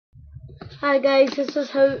Hi guys, this is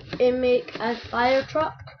how to make a fire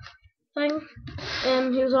truck thing.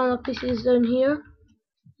 Here's all the pieces down here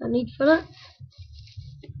I need for it.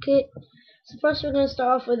 Okay, so first we're going to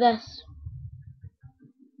start off with this.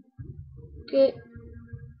 Okay,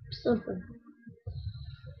 simple.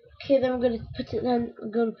 Okay, then we're going to put it in. We're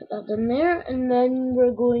going to put that in there, and then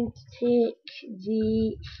we're going to take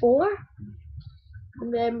the 4,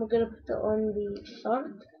 and then we're going to put it on the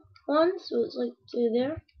third one, so it's like 2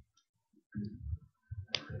 there.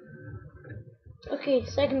 Okay,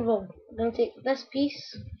 second of all, I'm going to take this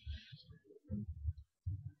piece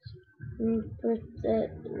and put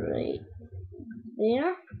it right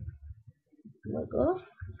there. There we go.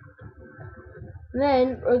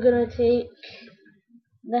 Then we're going to take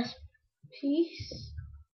this piece.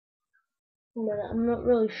 I'm not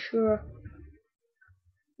really sure.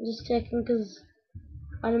 I'm just checking because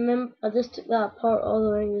I remember I just took that apart all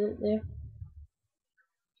the way with it there.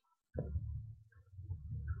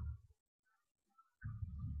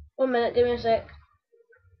 One minute, give me a sec.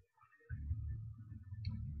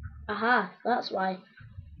 Aha, that's why.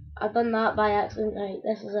 I've done that by accident. Right,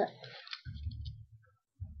 this is it.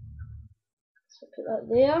 So put that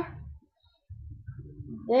there.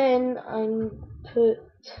 Then I'm put.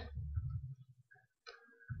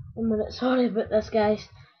 One minute, sorry about this, guys.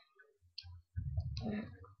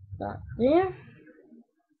 That there.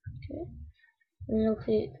 Okay. And I'll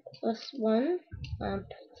take this one and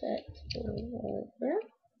put it over there.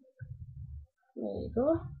 There you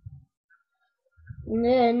go. And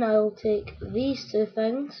then I'll take these two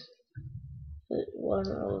things, put one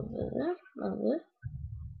over there,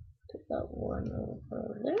 put that one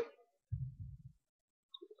over there.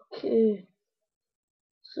 Okay.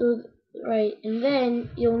 So, right, and then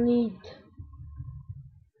you'll need.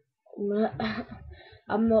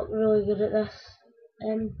 I'm not really good at this.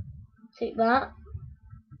 Take that.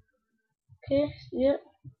 Okay, see it?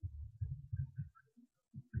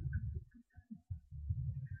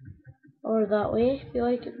 Or that way if you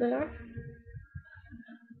like it better.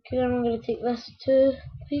 Okay, then I'm going to take this 2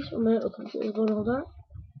 piece. One minute, I'll completely go all that.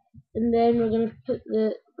 And then we're going to put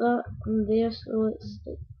that in there so it's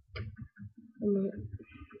like. One minute.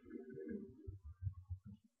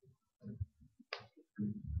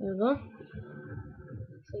 There we go.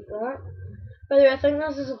 Like that. By the way, I think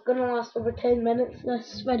this is going to last over 10 minutes,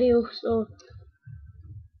 this video, so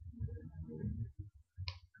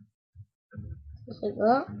just like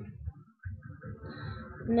that.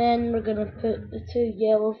 And then we're going to put the 2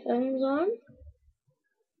 yellow things on.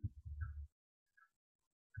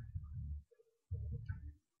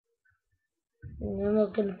 And then we're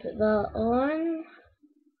going to put that on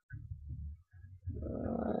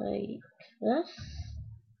like this.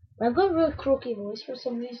 I've got a really croaky voice for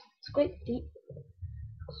some reason, it's quite deep.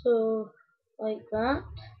 So, like that.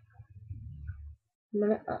 A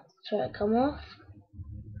minute, that's try to come off.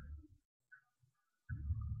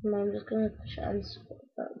 And I'm just going to push it in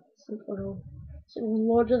that simple hole. So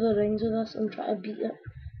Lord of the Rings with this and try to beat it.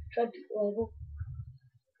 Try to beat the level.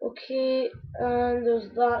 Okay, and there's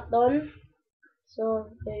that done.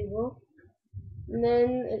 So there you go. And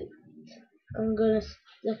then I'm gonna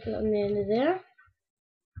stick it on the end of there.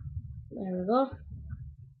 There we go.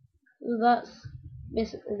 So that's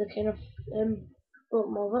basically the kind of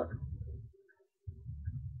bottom of it.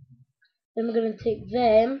 Then we're gonna take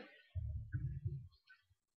them,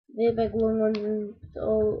 the big long ones, and put it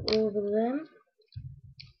all over them.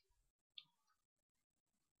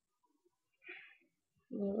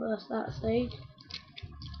 Now that's that side.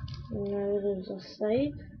 And now there's this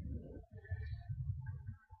side.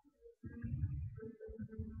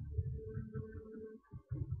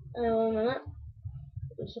 One minute.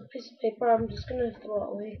 There's a piece of paper, I'm just going to throw it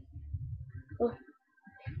away. Oh.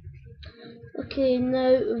 Okay,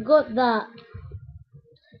 now we've got that.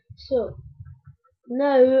 So,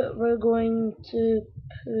 now we're going to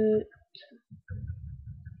put.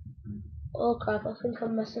 Oh crap, I think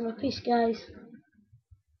I'm missing a piece, guys.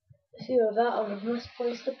 If you have that, I've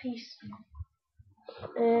misplaced a piece. God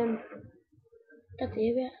damn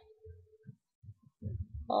it.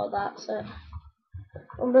 Oh, that's it.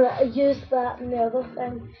 I'm gonna use that in the other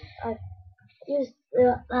thing. I used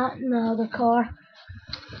that in the other car.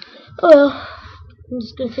 Oh, I'm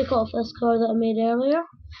just gonna take off this car that I made earlier.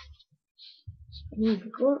 There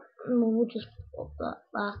we go. And we'll just pop that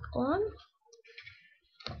back on.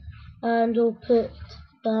 And we'll put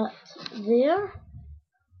that there.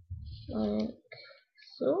 Like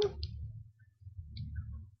so.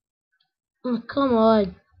 Oh, come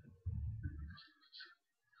on.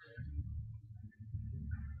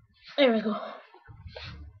 There we go.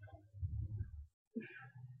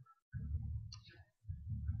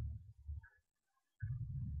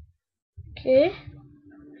 Okay.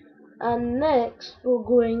 And next we're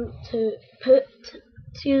going to put,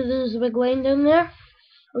 see there's a big line down there?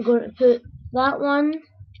 We're going to put that one,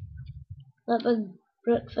 that big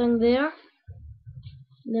brick thing there.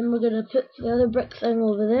 And then we're going to put the other brick thing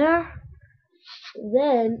over there.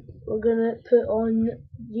 Then we're going to put on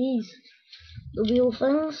these, the wheel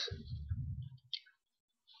things,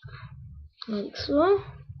 like so.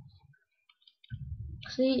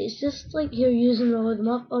 See, it's just like you're using all of them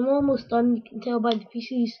up. I'm almost done, you can tell by the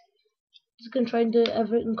pieces. Just going to try and do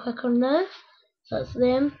everything quicker now. So that's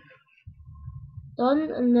them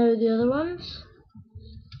done, and now the other ones.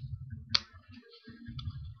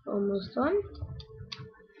 Almost done.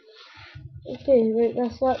 Okay, right,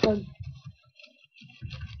 that's that done.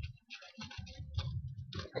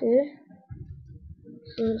 Okay.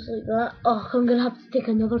 So it's like that. Oh, I'm gonna have to take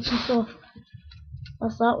another piece off.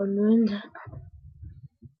 That's that one ruined.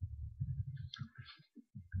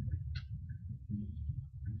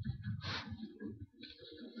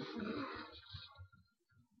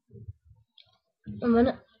 A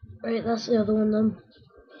minute. Right, that's the other one done.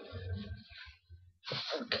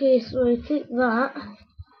 Okay, so I take that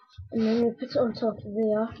and then we put it on top of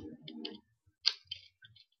there.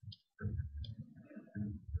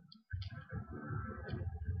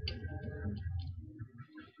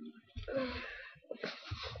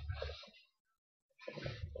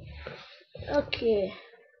 Okay.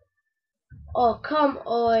 Oh, come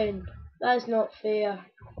on. That's not fair.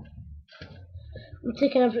 I'm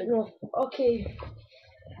taking everything off. Okay.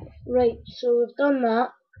 Right, so we've done that.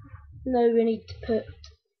 Now we need to put...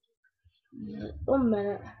 1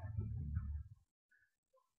 minute.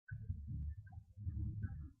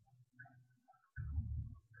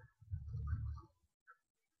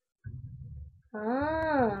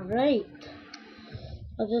 Ah, right.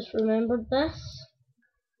 I just remembered this.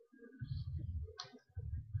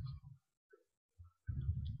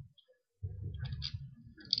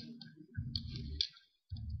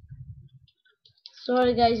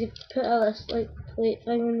 Sorry guys, you have to put this like plate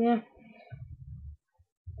thing in there.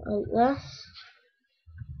 Like this.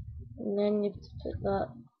 And then you have to put that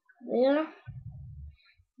there.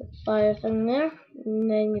 The fire thing there. And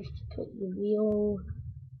then you have to put the wheel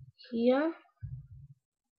here.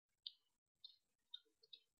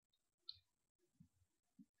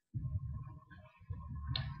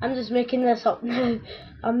 I'm just making this up now.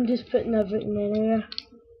 I'm just putting everything in here.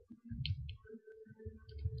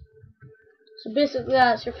 So basically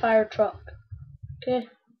that's your fire truck. Okay?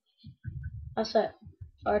 That's it.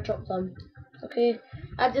 Fire truck done. Okay?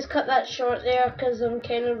 I just cut that short there because I'm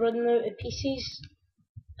kind of running out of pieces.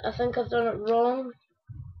 I think I've done it wrong.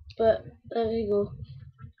 But there you go.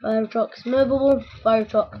 Fire truck's movable. Fire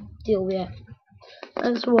truck. Deal with it.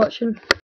 Thanks for watching.